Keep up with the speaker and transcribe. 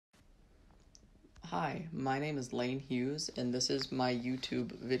Hi, my name is Lane Hughes, and this is my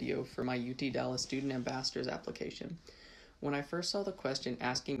YouTube video for my UT Dallas Student Ambassadors application. When I first saw the question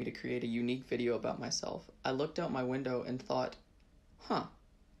asking me to create a unique video about myself, I looked out my window and thought,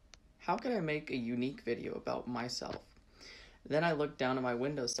 how could I make a unique video about myself? Then I looked down at my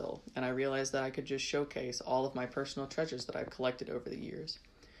windowsill, and I realized that I could just showcase all of my personal treasures that I've collected over the years.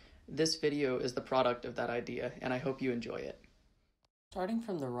 This video is the product of that idea, and I hope you enjoy it. Starting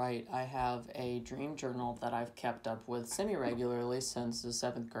from the right, I have a dream journal that I've kept up with semi-regularly since the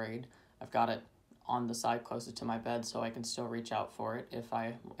 7th grade. I've got it on the side closest to my bed so I can still reach out for it if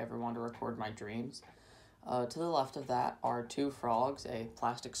I ever want to record my dreams. To the left of that are two frogs, a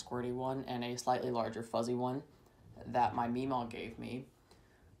plastic squirty one and a slightly larger fuzzy one that my Meemaw gave me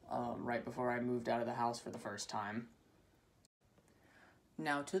right before I moved out of the house for the first time.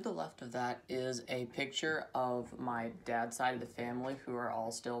 Now, to the left of that is a picture of my dad's side of the family, who are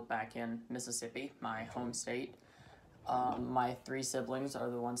all still back in Mississippi, my home state. My three siblings are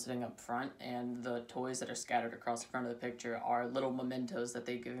the ones sitting up front, and the toys that are scattered across the front of the picture are little mementos that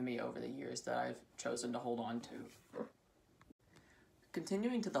they've given me over the years that I've chosen to hold on to.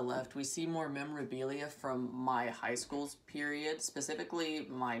 Continuing to the left, we see more memorabilia from my high school's period, specifically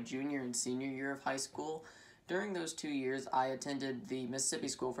my junior and senior year of high school. During those 2 years, I attended the Mississippi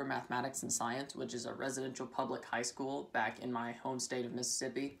School for Mathematics and Science, which is a residential public high school back in my home state of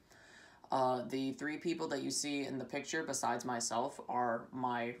Mississippi. The three people that you see in the picture, besides myself, are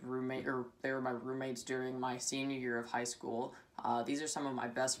my roommate, or they were my roommates during my senior year of high school. These are some of my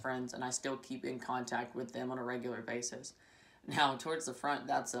best friends, and I still keep in contact with them on a regular basis. Now, towards the front,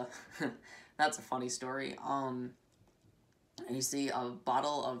 that's a that's a funny story. You see a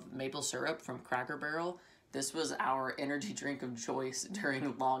bottle of maple syrup from Cracker Barrel. This was our energy drink of choice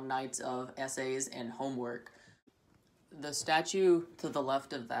during long nights of essays and homework. The statue to the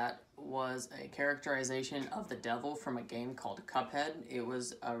left of that was a characterization of the devil from a game called Cuphead. It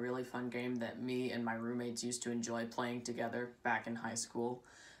was a really fun game that me and my roommates used to enjoy playing together back in high school.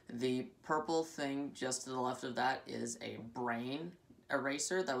 The purple thing just to the left of that is a brain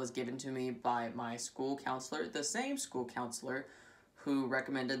eraser that was given to me by my school counselor, the same school counselor who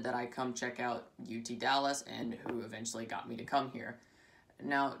recommended that I come check out UT Dallas and who eventually got me to come here.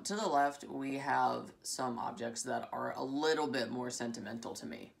 Now, to the left, we have some objects that are a little bit more sentimental to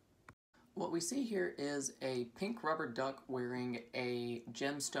me. What we see here is a pink rubber duck wearing a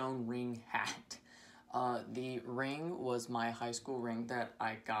gemstone ring hat. The ring was my high school ring that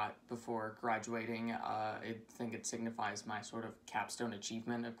I got before graduating. I think it signifies my sort of capstone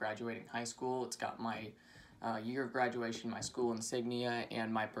achievement of graduating high school. It's got my year of graduation, my school insignia,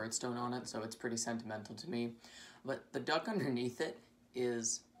 and my birthstone on it, so it's pretty sentimental to me. But the duck underneath it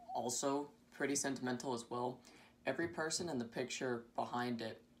is also pretty sentimental as well. Every person in the picture behind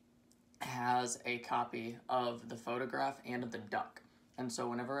it has a copy of the photograph and of the duck. And so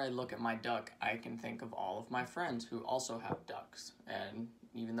whenever I look at my duck, I can think of all of my friends who also have ducks. And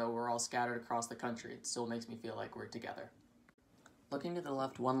even though we're all scattered across the country, it still makes me feel like we're together. Looking to the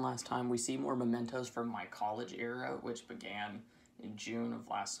left one last time, we see more mementos from my college era, which began in June of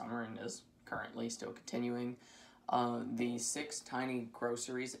last summer and is currently still continuing. The 6 tiny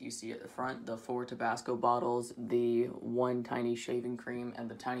groceries that you see at the front, the 4 Tabasco bottles, the 1 tiny shaving cream,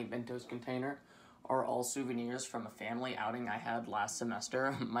 and the tiny Mentos container are all souvenirs from a family outing I had last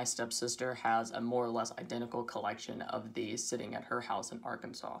semester. My stepsister has a more or less identical collection of these sitting at her house in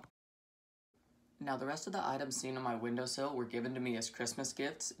Arkansas. Now, the rest of the items seen on my windowsill were given to me as Christmas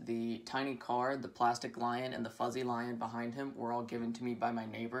gifts. The tiny car, the plastic lion, and the fuzzy lion behind him were all given to me by my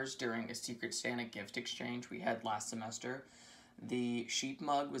neighbors during a Secret Santa gift exchange we had last semester. The sheep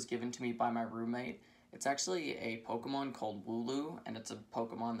mug was given to me by my roommate. It's actually a Pokemon called Wooloo, and it's a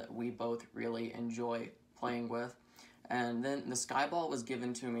Pokemon that we both really enjoy playing with. And then the Skyball was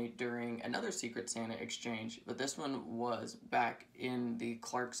given to me during another Secret Santa exchange, but this one was back in the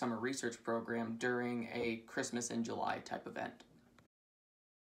Clark Summer Research Program during a Christmas in July type event.